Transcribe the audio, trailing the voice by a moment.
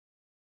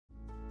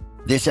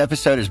This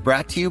episode is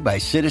brought to you by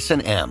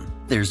Citizen M.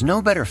 There's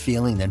no better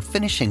feeling than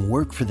finishing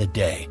work for the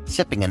day,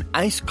 sipping an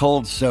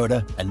ice-cold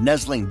soda, and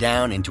nuzzling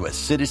down into a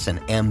Citizen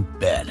M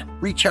bed.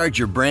 Recharge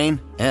your brain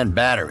and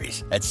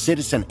batteries at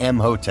Citizen M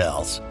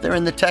hotels. They're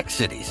in the tech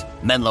cities,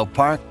 Menlo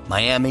Park,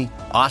 Miami,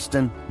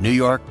 Austin, New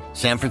York,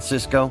 San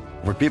Francisco,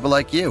 where people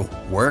like you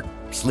work,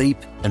 sleep,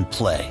 and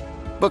play.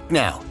 Book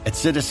now at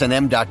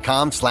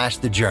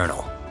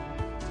citizenm.com/thejournal.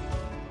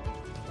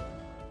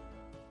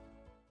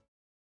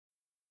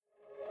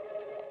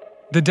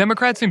 The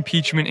Democrats'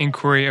 impeachment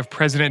inquiry of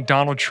President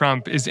Donald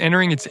Trump is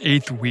entering its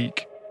 8th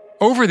week.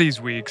 Over these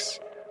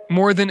weeks,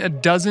 more than a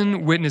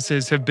dozen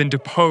witnesses have been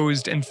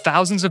deposed and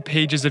thousands of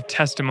pages of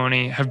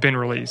testimony have been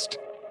released.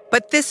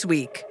 But this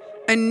week,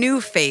 a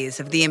new phase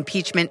of the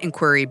impeachment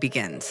inquiry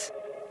begins.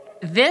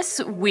 This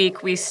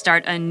week, we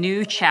start a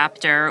new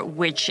chapter,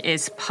 which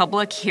is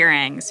public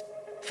hearings.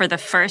 For the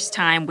first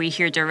time, we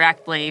hear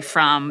directly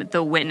from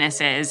the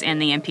witnesses in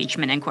the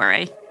impeachment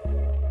inquiry.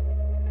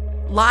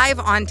 Live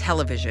on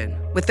television,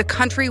 with the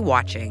country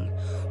watching,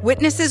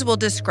 witnesses will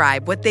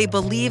describe what they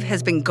believe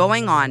has been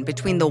going on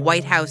between the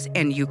White House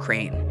and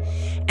Ukraine.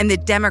 And the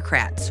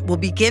Democrats will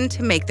begin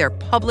to make their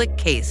public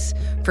case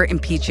for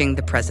impeaching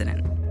the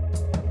president.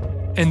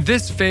 And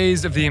this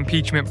phase of the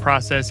impeachment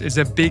process is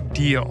a big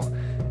deal.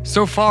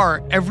 So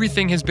far,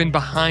 everything has been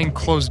behind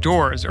closed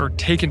doors or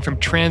taken from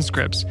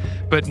transcripts.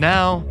 But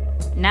now,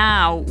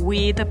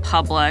 we, the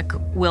public,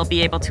 will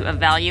be able to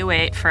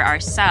evaluate for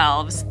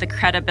ourselves the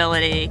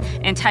credibility,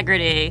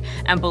 integrity,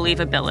 and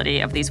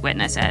believability of these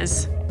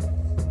witnesses.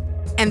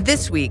 And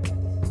this week,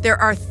 there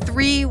are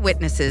 3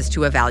 witnesses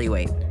to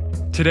evaluate.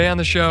 Today on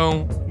the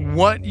show,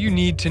 what you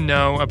need to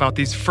know about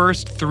these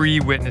first 3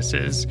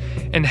 witnesses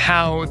and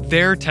how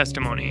their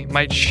testimony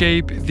might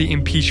shape the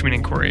impeachment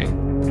inquiry.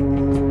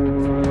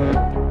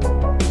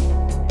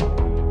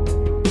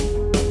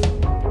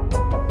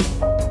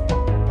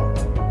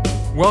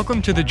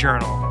 Welcome to The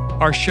Journal,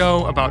 our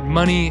show about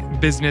money,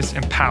 business,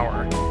 and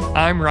power.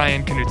 I'm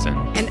Ryan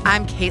Knutson. And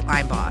I'm Kate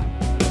Linebaugh.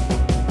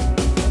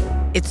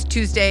 It's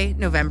Tuesday,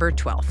 November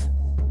 12th.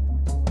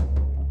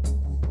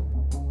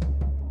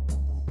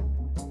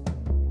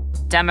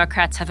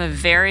 Democrats have a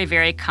very,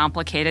 very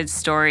complicated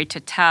story to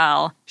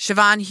tell.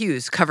 Siobhan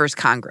Hughes covers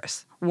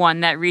Congress. One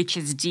that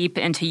reaches deep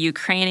into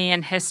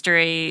Ukrainian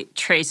history,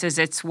 traces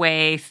its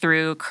way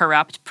through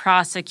corrupt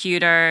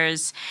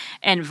prosecutors,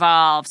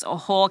 involves a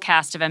whole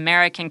cast of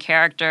American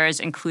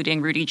characters,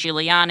 including Rudy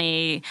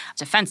Giuliani,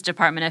 Defense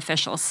Department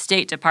officials,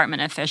 State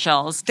Department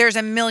officials. There's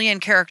a million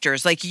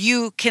characters. Like,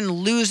 you can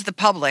lose the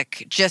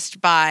public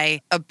just by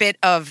a bit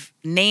of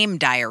name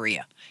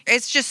diarrhea.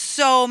 It's just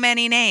so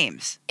many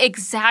names.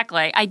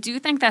 Exactly. I do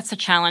think that's a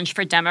challenge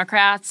for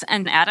Democrats.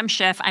 And Adam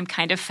Schiff, I'm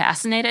kind of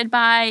fascinated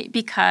by,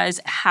 because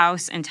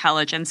House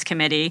Intelligence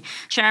Committee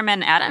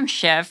Chairman Adam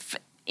Schiff,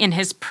 in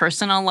his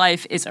personal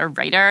life, is a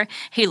writer.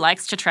 He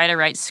likes to try to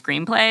write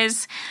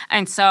screenplays.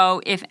 And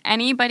so if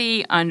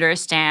anybody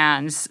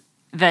understands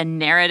the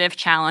narrative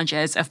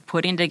challenges of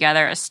putting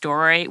together a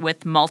story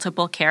with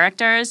multiple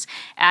characters,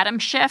 Adam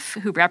Schiff,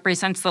 who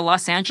represents the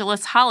Los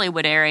Angeles,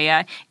 Hollywood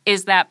area,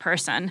 is that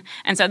person.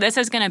 And so this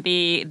is going to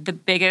be the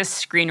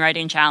biggest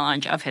screenwriting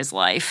challenge of his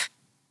life.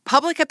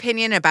 Public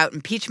opinion about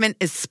impeachment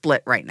is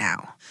split right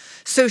now.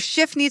 So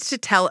Schiff needs to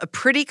tell a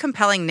pretty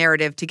compelling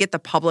narrative to get the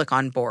public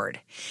on board.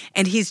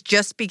 And he's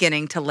just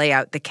beginning to lay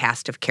out the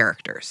cast of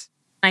characters.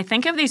 I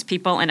think of these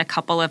people in a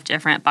couple of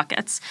different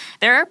buckets.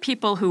 There are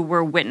people who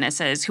were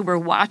witnesses, who were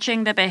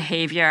watching the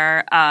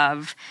behavior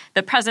of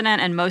the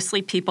president and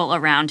mostly people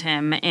around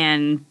him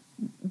in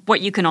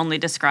what you can only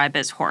describe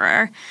as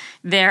horror.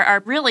 There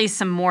are really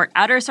some more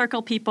outer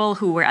circle people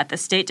who were at the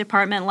State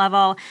Department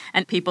level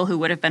and people who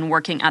would have been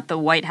working at the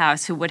White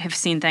House who would have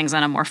seen things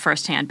on a more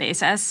firsthand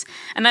basis.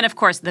 And then, of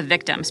course, the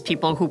victims,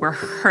 people who were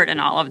hurt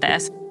in all of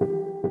this.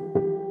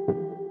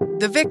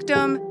 The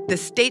victim, the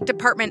State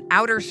Department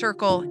outer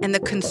circle, and the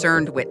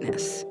concerned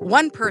witness.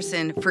 One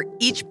person for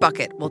each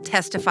bucket will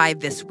testify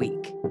this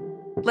week.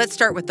 Let's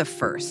start with the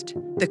first,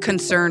 the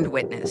concerned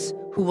witness,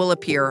 who will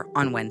appear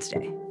on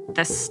Wednesday.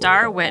 The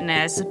star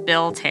witness,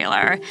 Bill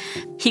Taylor.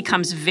 He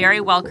comes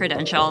very well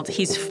credentialed.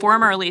 He's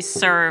formerly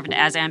served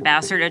as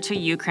ambassador to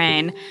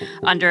Ukraine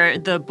under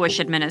the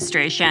Bush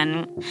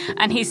administration.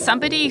 And he's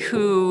somebody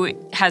who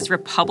has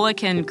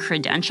Republican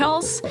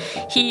credentials.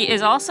 He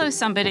is also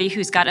somebody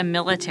who's got a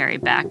military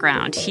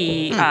background.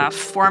 He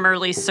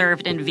formerly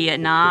served in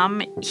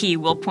Vietnam. He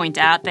will point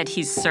out that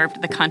he's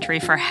served the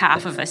country for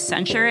half of a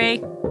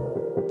century.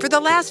 For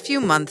the last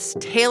few months,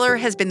 Taylor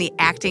has been the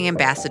acting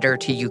ambassador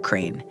to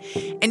Ukraine.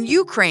 And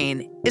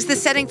Ukraine is the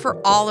setting for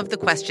all of the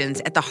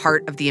questions at the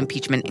heart of the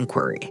impeachment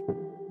inquiry.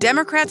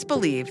 Democrats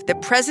believe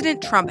that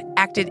President Trump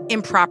acted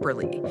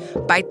improperly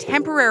by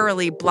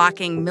temporarily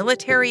blocking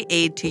military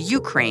aid to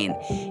Ukraine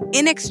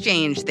in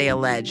exchange, they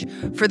allege,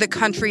 for the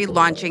country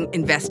launching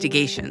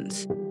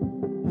investigations.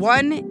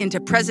 One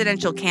into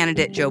presidential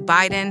candidate Joe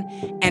Biden,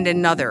 and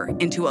another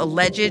into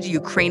alleged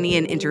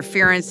Ukrainian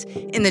interference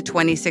in the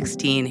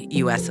 2016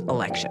 U.S.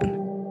 election.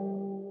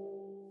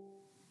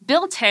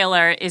 Bill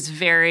Taylor is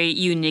very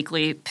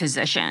uniquely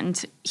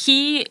positioned.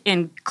 He,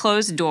 in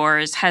closed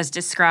doors, has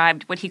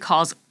described what he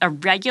calls a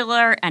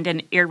regular and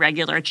an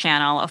irregular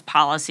channel of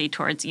policy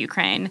towards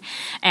Ukraine.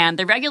 And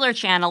the regular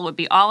channel would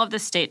be all of the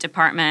State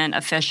Department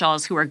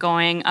officials who are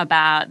going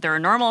about their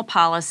normal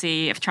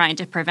policy of trying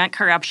to prevent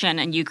corruption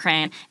in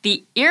Ukraine.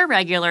 The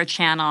irregular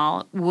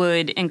channel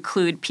would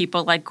include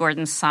people like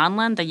Gordon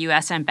Sondland, the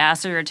U.S.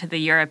 ambassador to the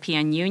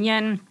European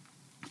Union,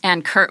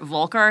 and Kurt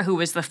Volker, who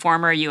was the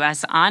former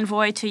U.S.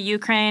 envoy to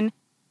Ukraine.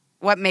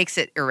 What makes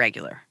it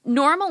irregular?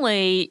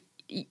 Normally,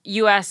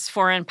 U.S.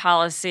 foreign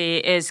policy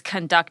is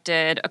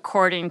conducted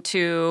according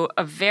to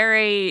a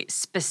very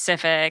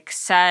specific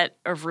set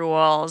of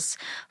rules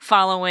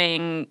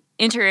following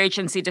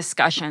interagency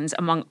discussions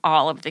among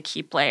all of the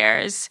key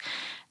players.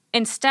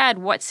 Instead,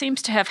 what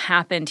seems to have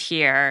happened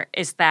here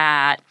is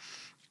that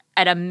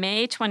at a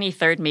May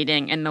 23rd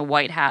meeting in the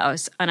White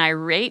House, an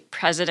irate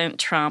President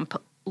Trump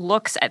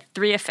looks at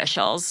three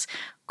officials,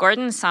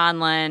 Gordon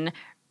Sondland,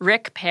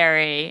 Rick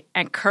Perry,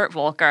 and Kurt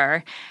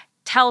Volker,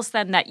 tells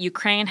them that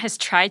Ukraine has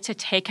tried to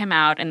take him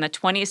out in the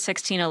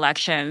 2016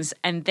 elections,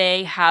 and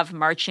they have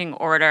marching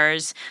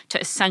orders to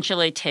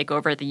essentially take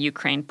over the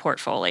Ukraine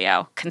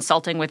portfolio,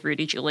 consulting with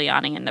Rudy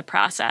Giuliani in the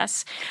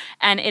process.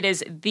 And it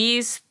is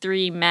these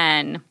three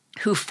men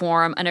who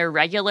form an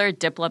irregular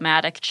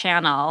diplomatic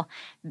channel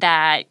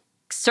that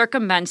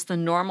circumvents the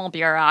normal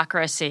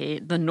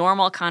bureaucracy, the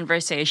normal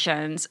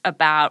conversations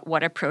about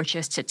what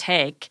approaches to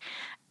take.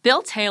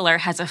 Bill Taylor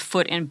has a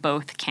foot in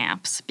both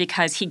camps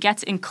because he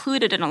gets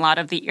included in a lot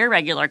of the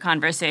irregular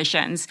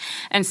conversations.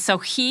 And so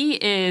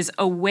he is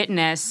a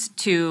witness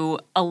to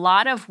a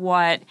lot of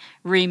what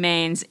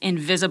remains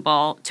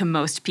invisible to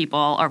most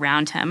people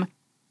around him.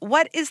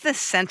 What is the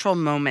central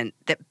moment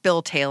that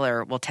Bill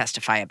Taylor will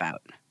testify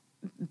about?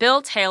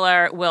 Bill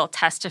Taylor will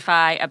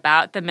testify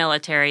about the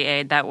military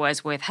aid that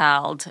was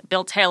withheld.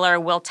 Bill Taylor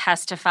will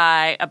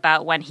testify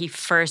about when he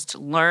first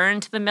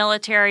learned the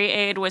military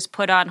aid was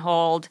put on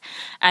hold,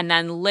 and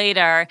then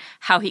later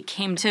how he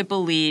came to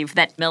believe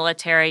that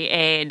military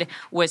aid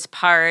was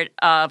part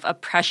of a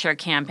pressure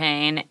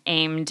campaign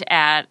aimed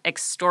at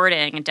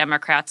extorting,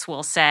 Democrats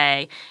will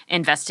say,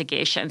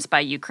 investigations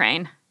by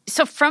Ukraine.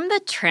 So from the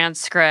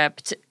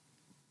transcript,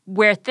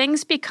 where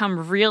things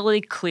become really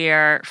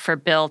clear for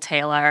Bill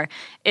Taylor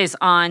is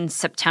on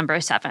September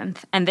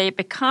 7th, and they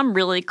become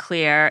really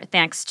clear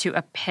thanks to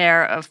a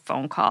pair of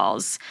phone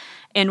calls.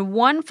 In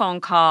one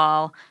phone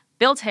call,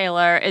 Bill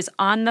Taylor is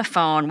on the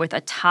phone with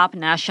a top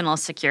National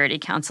Security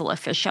Council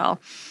official,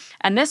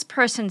 and this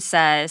person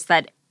says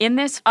that in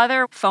this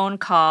other phone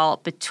call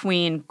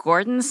between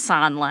Gordon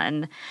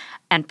Sondland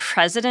and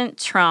President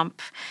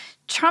Trump,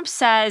 Trump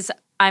says,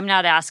 "I'm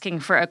not asking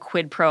for a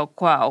quid pro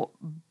quo,"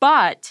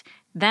 but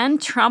then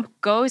Trump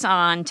goes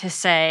on to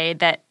say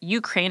that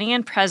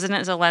Ukrainian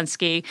President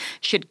Zelensky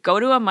should go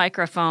to a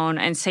microphone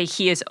and say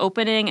he is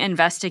opening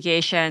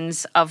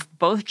investigations of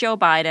both Joe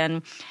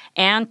Biden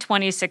and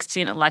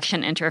 2016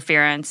 election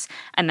interference,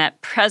 and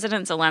that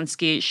President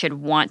Zelensky should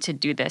want to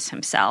do this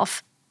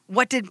himself.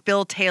 What did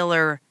Bill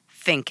Taylor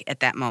think at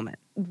that moment?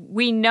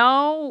 We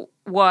know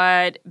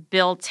what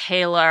Bill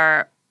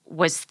Taylor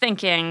was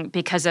thinking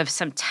because of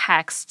some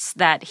texts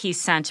that he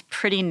sent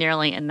pretty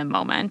nearly in the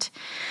moment.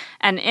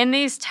 And in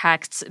these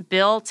texts,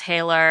 Bill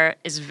Taylor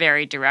is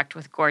very direct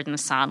with Gordon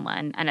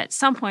Sondland, and at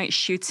some point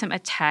shoots him a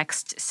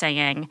text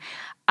saying,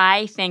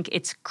 "I think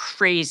it's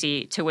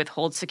crazy to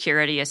withhold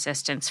security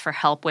assistance for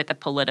help with a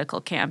political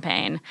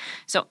campaign."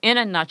 So in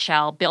a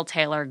nutshell, Bill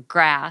Taylor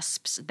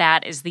grasps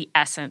that is the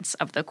essence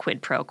of the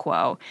quid pro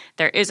quo.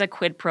 There is a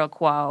quid pro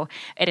quo.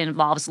 It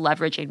involves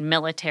leveraging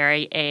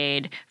military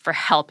aid for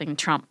helping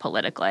Trump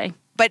politically.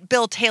 But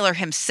Bill Taylor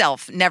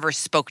himself never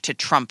spoke to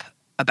Trump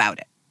about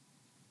it.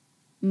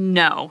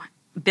 No.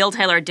 Bill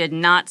Taylor did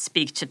not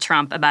speak to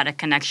Trump about a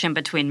connection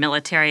between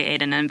military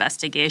aid and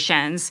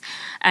investigations.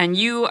 And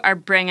you are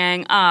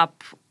bringing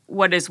up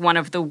what is one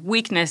of the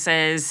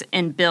weaknesses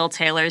in Bill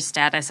Taylor's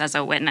status as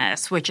a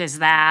witness, which is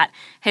that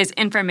his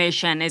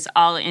information is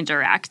all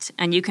indirect.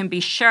 And you can be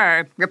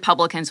sure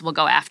Republicans will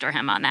go after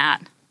him on that.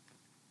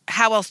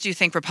 How else do you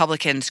think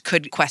Republicans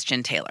could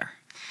question Taylor?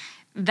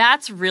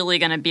 That's really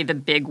going to be the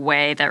big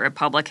way that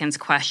Republicans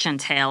question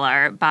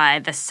Taylor, by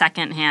the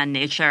secondhand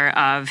nature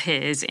of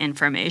his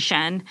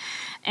information.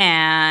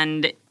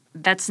 And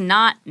that's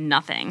not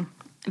nothing.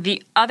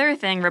 The other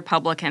thing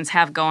Republicans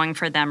have going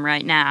for them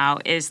right now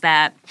is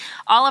that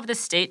all of the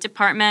State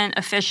Department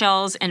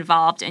officials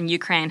involved in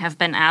Ukraine have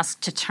been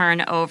asked to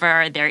turn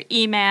over their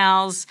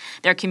emails,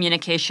 their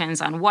communications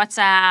on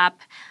WhatsApp,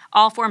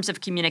 all forms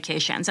of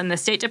communications, and the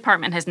State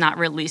Department has not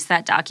released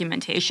that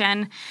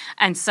documentation.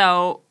 And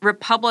so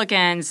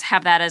Republicans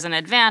have that as an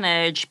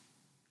advantage.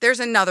 There's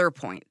another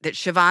point that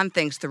Siobhan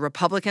thinks the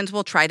Republicans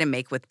will try to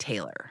make with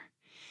Taylor.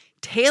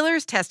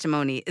 Taylor's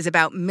testimony is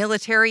about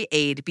military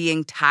aid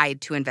being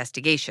tied to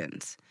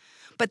investigations.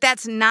 But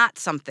that's not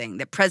something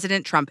that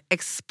President Trump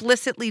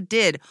explicitly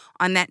did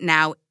on that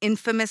now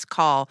infamous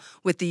call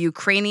with the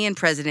Ukrainian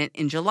president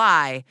in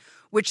July,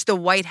 which the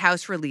White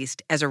House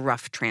released as a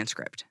rough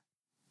transcript.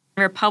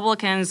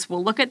 Republicans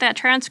will look at that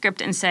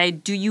transcript and say,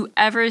 do you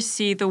ever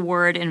see the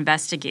word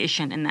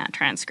investigation in that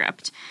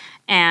transcript?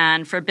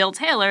 And for Bill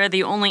Taylor,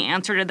 the only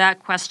answer to that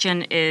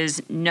question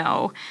is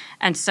no.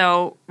 And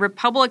so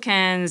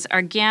Republicans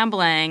are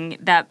gambling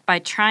that by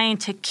trying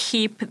to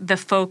keep the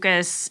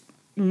focus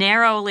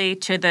narrowly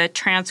to the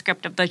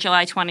transcript of the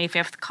July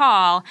 25th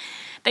call,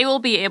 they will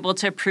be able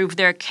to prove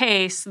their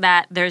case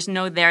that there's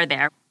no there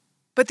there.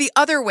 But the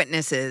other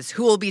witnesses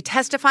who will be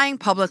testifying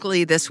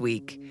publicly this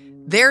week,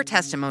 their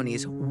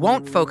testimonies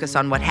won't focus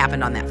on what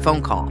happened on that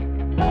phone call.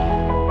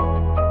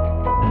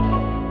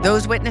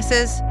 Those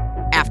witnesses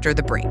after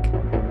the break.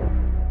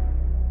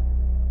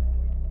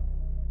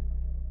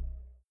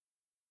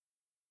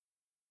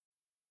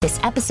 This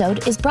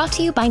episode is brought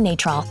to you by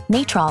Natrol.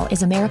 Natrol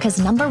is America's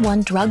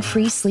 #1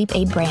 drug-free sleep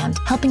aid brand,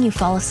 helping you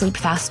fall asleep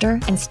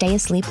faster and stay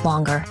asleep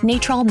longer.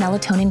 Natrol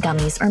melatonin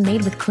gummies are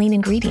made with clean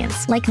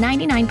ingredients, like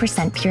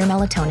 99% pure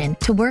melatonin,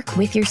 to work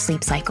with your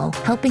sleep cycle,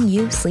 helping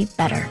you sleep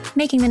better,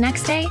 making the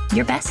next day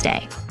your best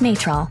day.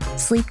 Natrol.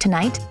 Sleep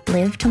tonight,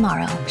 live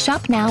tomorrow.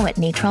 Shop now at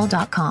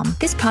natrol.com.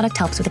 This product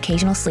helps with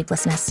occasional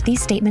sleeplessness.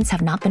 These statements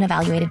have not been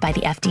evaluated by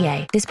the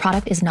FDA. This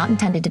product is not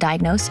intended to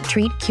diagnose,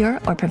 treat, cure,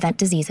 or prevent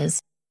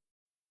diseases.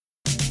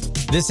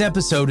 This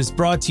episode is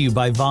brought to you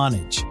by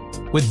Vonage.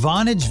 With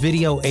Vonage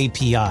Video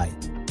API,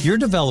 your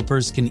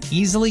developers can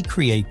easily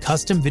create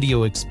custom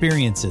video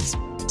experiences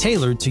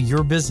tailored to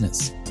your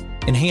business.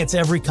 Enhance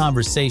every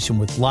conversation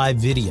with live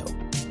video,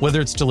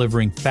 whether it's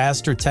delivering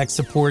faster tech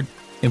support,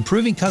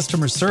 improving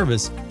customer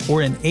service,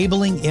 or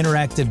enabling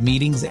interactive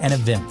meetings and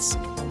events.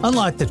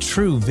 Unlock the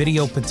true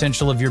video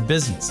potential of your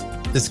business.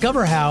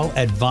 Discover how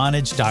at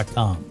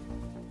Vonage.com.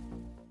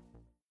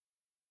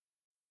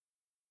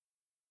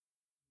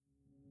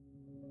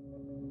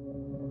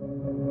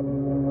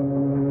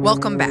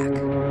 Welcome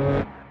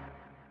back.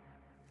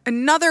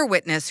 Another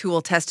witness who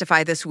will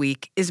testify this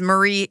week is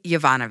Marie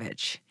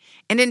Yovanovitch.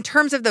 And in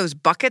terms of those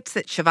buckets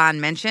that Siobhan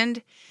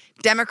mentioned,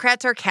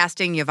 Democrats are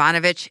casting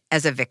Yovanovitch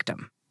as a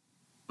victim.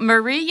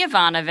 Marie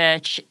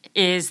Yovanovitch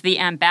is the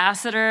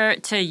ambassador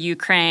to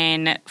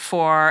Ukraine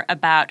for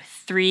about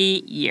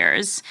 3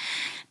 years.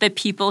 The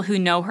people who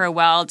know her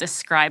well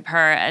describe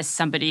her as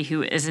somebody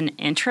who is an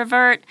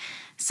introvert,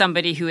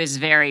 somebody who is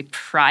very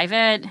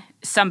private,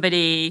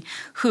 somebody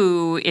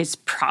who is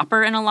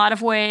proper in a lot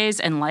of ways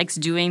and likes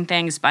doing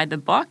things by the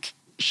book.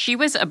 She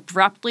was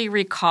abruptly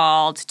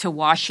recalled to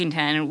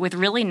Washington with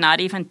really not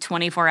even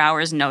 24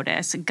 hours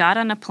notice, got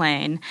on a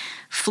plane,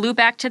 flew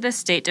back to the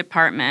State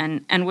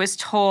Department, and was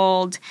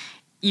told,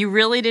 you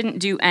really didn't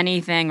do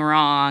anything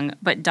wrong,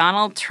 but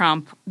Donald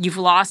Trump, you've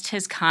lost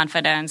his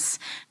confidence,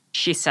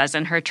 she says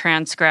in her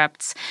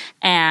transcripts,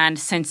 and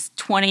since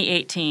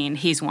 2018,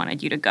 he's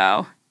wanted you to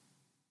go.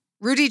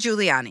 Rudy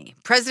Giuliani,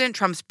 President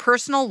Trump's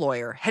personal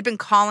lawyer, had been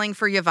calling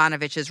for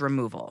Yovanovitch's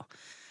removal.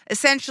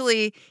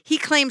 Essentially, he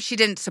claimed she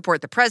didn't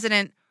support the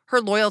president, her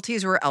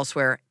loyalties were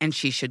elsewhere, and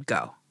she should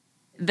go.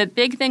 The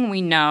big thing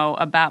we know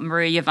about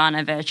Marie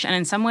Yovanovitch, and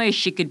in some ways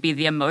she could be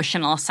the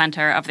emotional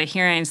center of the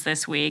hearings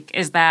this week,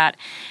 is that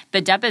the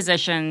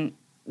deposition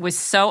was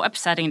so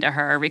upsetting to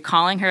her.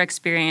 Recalling her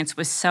experience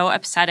was so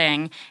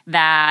upsetting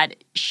that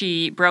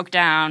she broke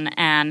down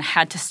and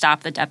had to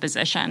stop the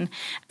deposition.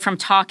 From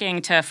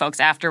talking to folks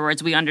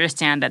afterwards, we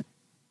understand that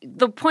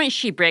the point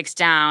she breaks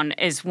down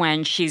is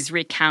when she's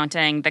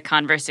recounting the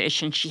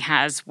conversation she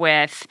has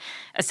with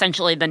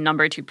essentially the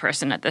number 2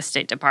 person at the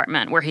State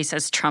Department, where he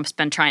says, Trump's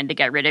been trying to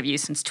get rid of you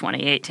since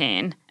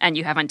 2018, and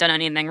you haven't done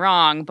anything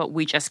wrong, but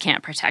we just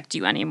can't protect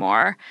you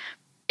anymore.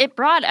 It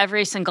brought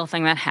every single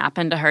thing that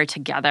happened to her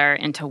together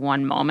into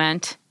one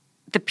moment.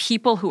 The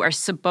people who are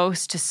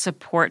supposed to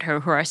support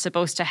her, who are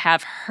supposed to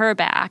have her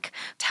back,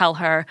 tell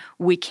her,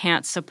 we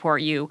can't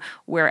support you,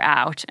 we're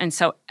out. And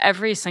so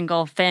every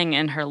single thing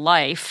in her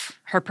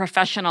life, her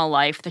professional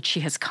life that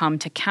she has come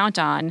to count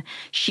on,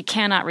 she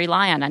cannot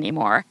rely on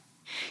anymore.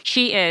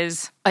 She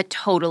is a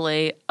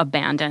totally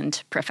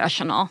abandoned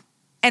professional.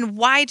 And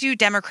why do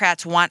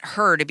Democrats want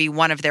her to be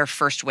one of their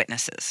first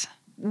witnesses?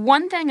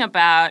 One thing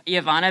about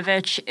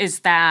Yovanovitch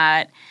is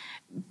that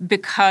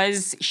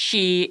because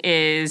she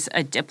is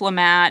a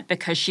diplomat,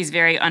 because she's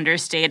very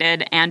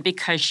understated, and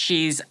because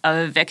she's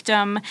a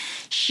victim,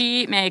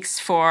 she makes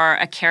for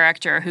a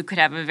character who could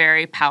have a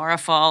very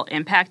powerful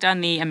impact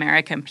on the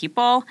American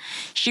people.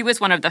 She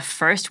was one of the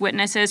first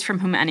witnesses from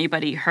whom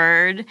anybody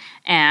heard,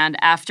 and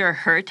after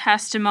her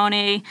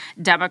testimony,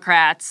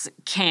 Democrats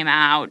came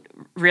out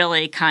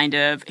really kind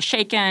of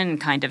shaken,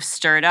 kind of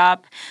stirred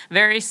up,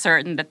 very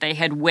certain that they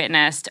had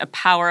witnessed a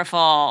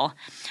powerful,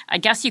 I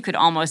guess you could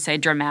almost say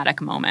dramatic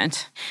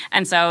moment.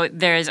 And so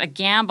there's a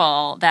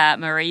gamble that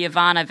Marie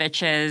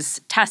Yovanovitch's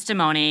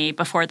testimony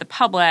before the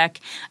public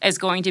is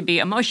going to be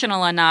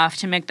emotional enough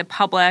to make the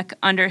public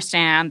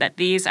understand that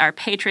these are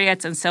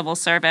patriots and civil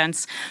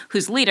servants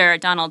whose leader,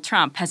 Donald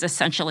Trump, has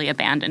essentially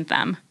abandoned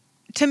them.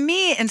 To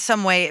me, in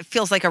some way, it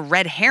feels like a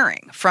red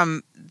herring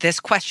from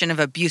this question of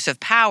abuse of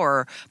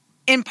power,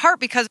 in part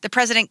because the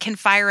president can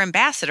fire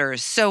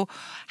ambassadors. So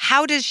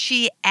how does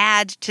she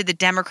add to the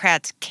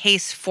Democrats'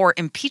 case for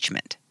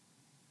impeachment?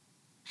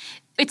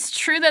 It's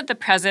true that the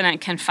president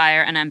can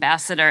fire an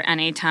ambassador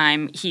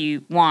anytime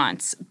he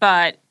wants,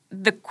 but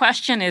the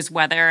question is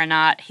whether or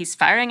not he's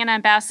firing an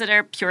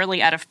ambassador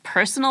purely out of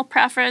personal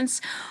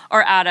preference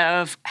or out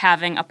of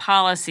having a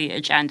policy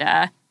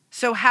agenda.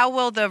 So how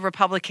will the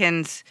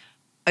Republicans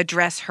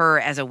address her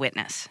as a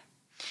witness?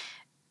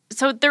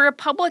 So the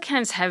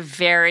Republicans have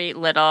very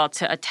little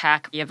to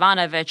attack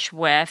Yovanovitch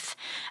with,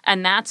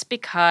 and that's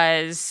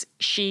because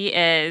she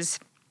is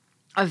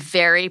a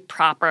very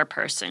proper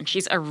person.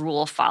 She's a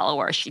rule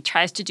follower. She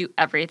tries to do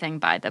everything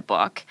by the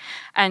book.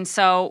 And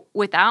so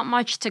without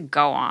much to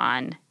go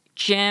on,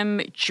 Jim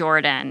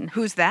Jordan.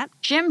 Who's that?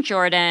 Jim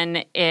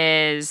Jordan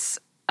is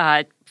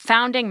a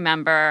founding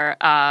member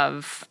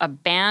of a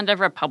band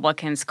of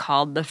Republicans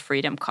called the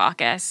Freedom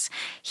Caucus.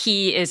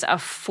 He is a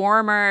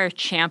former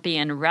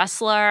champion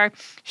wrestler.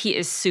 He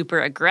is super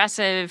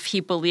aggressive.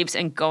 He believes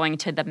in going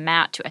to the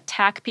mat to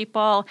attack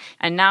people.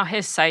 And now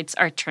his sights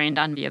are trained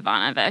on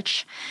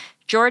Yovanovitch.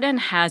 Jordan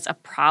has a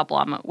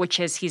problem, which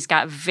is he's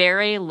got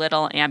very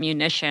little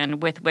ammunition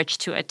with which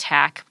to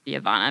attack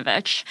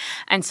Yovanovitch.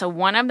 And so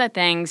one of the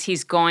things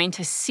he's going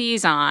to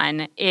seize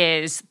on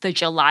is the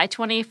July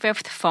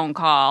 25th phone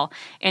call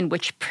in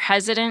which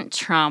President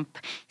Trump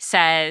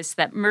says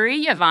that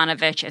Marie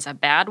Yovanovitch is a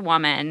bad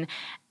woman,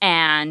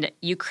 and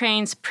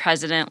Ukraine's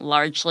president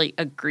largely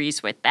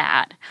agrees with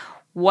that.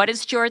 What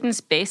is Jordan's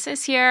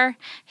basis here?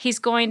 He's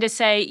going to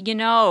say, you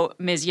know,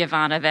 Ms.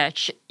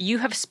 Yovanovitch, you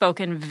have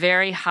spoken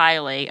very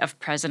highly of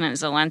President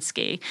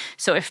Zelensky.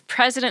 So if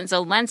President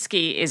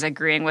Zelensky is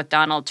agreeing with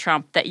Donald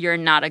Trump that you're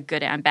not a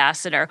good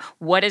ambassador,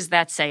 what does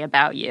that say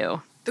about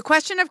you? The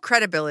question of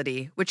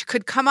credibility, which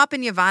could come up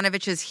in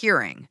Yovanovitch's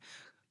hearing,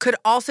 could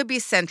also be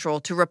central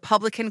to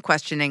Republican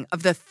questioning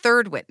of the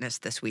third witness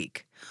this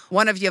week,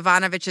 one of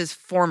Yovanovitch's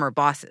former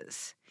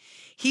bosses.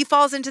 He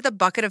falls into the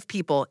bucket of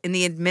people in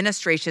the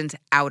administration's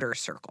outer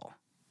circle.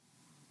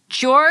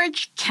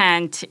 George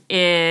Kent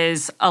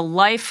is a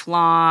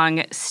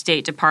lifelong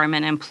State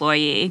Department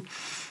employee.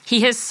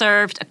 He has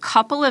served a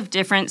couple of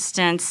different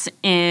stints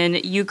in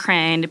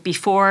Ukraine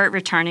before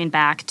returning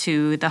back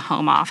to the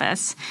Home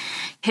Office.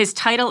 His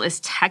title is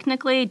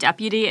technically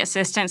Deputy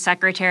Assistant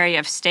Secretary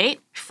of State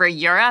for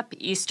Europe,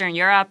 Eastern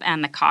Europe,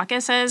 and the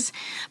Caucasus.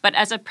 But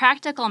as a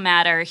practical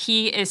matter,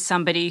 he is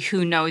somebody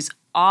who knows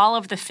all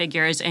of the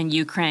figures in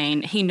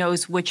Ukraine. He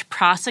knows which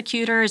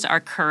prosecutors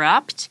are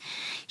corrupt.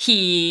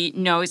 He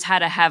knows how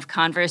to have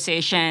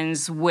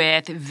conversations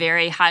with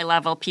very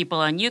high-level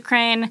people in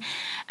Ukraine.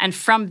 And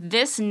from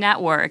this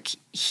network,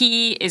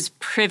 he is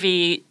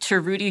privy to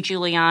Rudy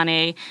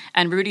Giuliani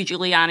and Rudy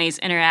Giuliani's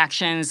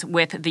interactions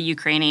with the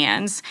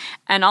Ukrainians.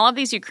 And all of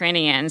these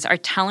Ukrainians are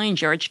telling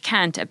George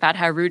Kent about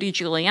how Rudy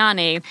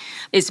Giuliani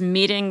is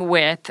meeting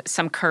with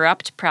some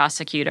corrupt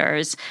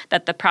prosecutors,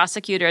 that the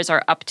prosecutors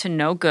are up to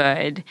no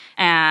good,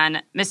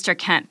 and Mr.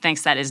 Kent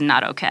thinks that is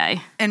not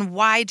okay. And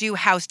why do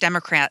House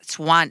Democrats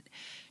want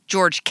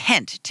George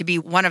Kent to be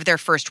one of their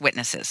first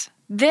witnesses?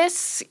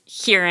 This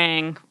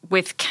hearing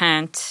with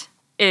Kent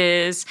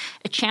is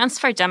a chance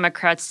for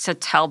Democrats to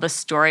tell the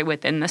story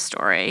within the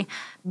story.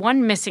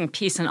 One missing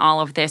piece in all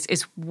of this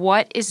is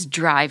what is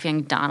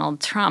driving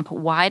Donald Trump?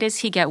 Why does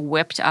he get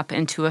whipped up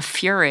into a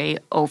fury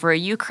over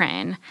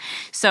Ukraine?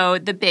 So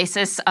the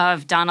basis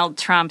of Donald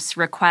Trump's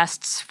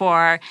requests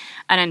for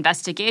an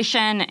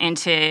investigation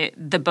into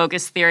the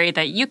bogus theory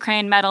that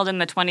Ukraine meddled in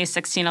the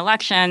 2016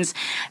 elections,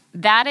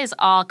 that is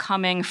all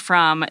coming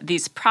from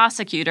these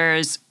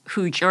prosecutors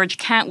who George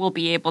Kent will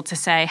be able to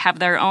say have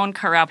their own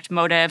corrupt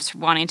motives for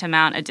wanting to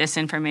mount a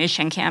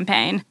disinformation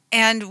campaign.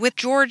 And with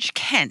George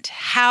Kent,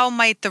 how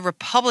might the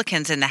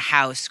Republicans in the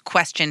House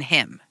question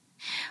him?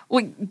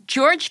 Well,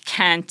 George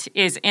Kent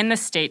is in the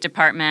State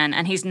Department,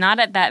 and he's not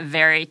at that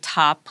very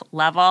top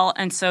level.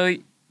 And so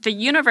the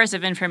universe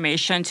of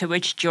information to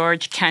which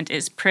George Kent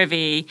is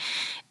privy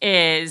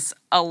is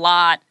a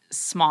lot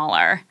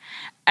smaller.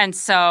 And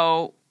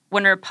so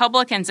when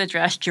Republicans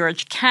address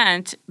George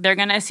Kent, they're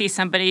going to see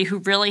somebody who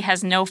really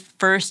has no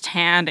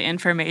firsthand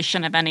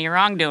information of any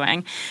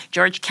wrongdoing.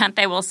 George Kent,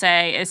 they will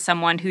say, is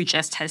someone who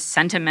just has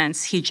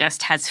sentiments. He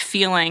just has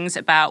feelings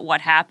about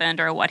what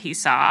happened or what he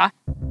saw.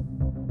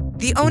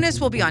 The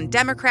onus will be on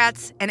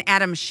Democrats and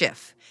Adam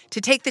Schiff to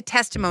take the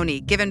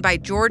testimony given by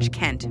George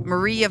Kent,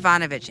 Marie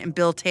Yovanovitch, and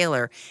Bill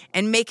Taylor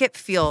and make it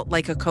feel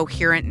like a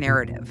coherent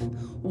narrative,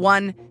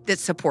 one that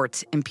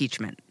supports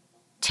impeachment.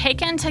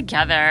 Taken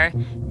together,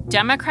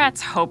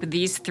 Democrats hope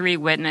these three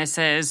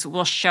witnesses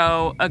will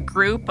show a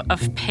group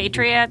of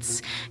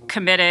patriots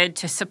committed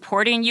to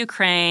supporting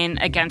Ukraine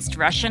against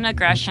Russian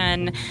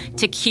aggression,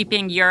 to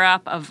keeping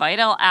Europe a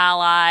vital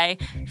ally,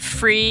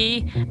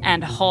 free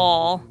and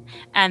whole,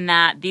 and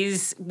that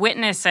these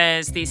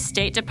witnesses, these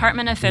State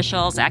Department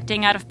officials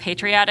acting out of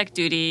patriotic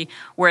duty,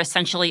 were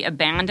essentially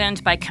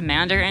abandoned by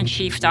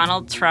Commander-in-Chief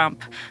Donald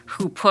Trump,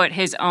 who put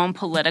his own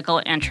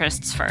political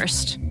interests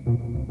first.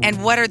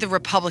 And what are the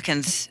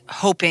Republicans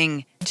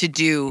hoping to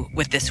do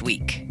with this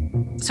week?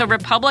 So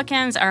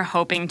Republicans are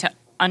hoping to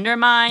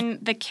undermine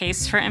the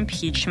case for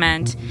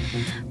impeachment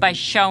by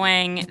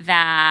showing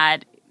that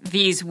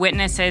These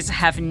witnesses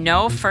have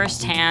no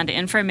firsthand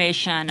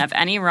information of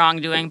any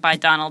wrongdoing by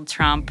Donald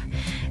Trump.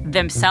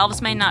 Themselves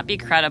may not be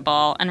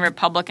credible, and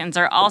Republicans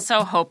are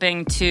also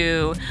hoping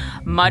to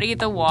muddy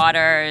the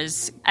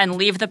waters and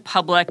leave the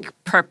public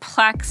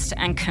perplexed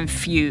and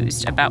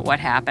confused about what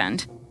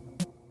happened.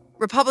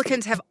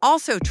 Republicans have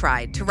also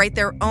tried to write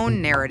their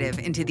own narrative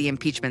into the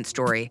impeachment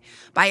story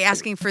by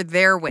asking for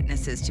their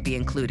witnesses to be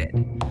included.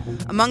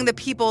 Among the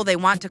people they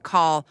want to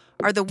call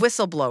are the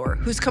whistleblower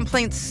whose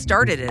complaints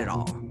started it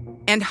all,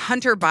 and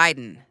Hunter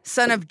Biden,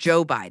 son of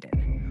Joe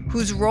Biden,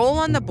 whose role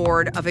on the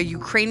board of a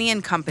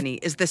Ukrainian company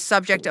is the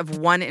subject of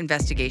one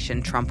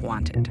investigation Trump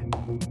wanted.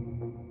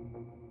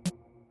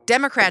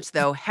 Democrats,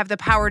 though, have the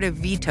power to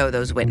veto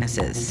those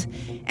witnesses,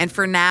 and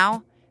for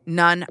now,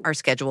 none are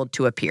scheduled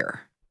to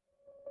appear.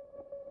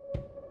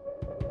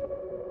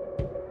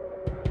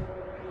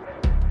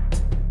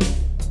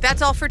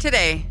 That's all for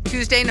today,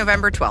 Tuesday,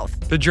 November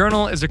 12th. The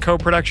Journal is a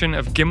co-production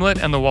of Gimlet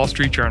and The Wall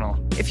Street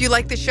Journal. If you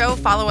like the show,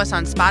 follow us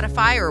on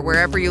Spotify or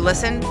wherever you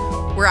listen.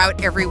 We're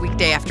out every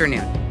weekday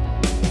afternoon.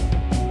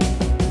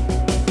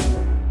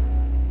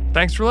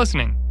 Thanks for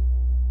listening.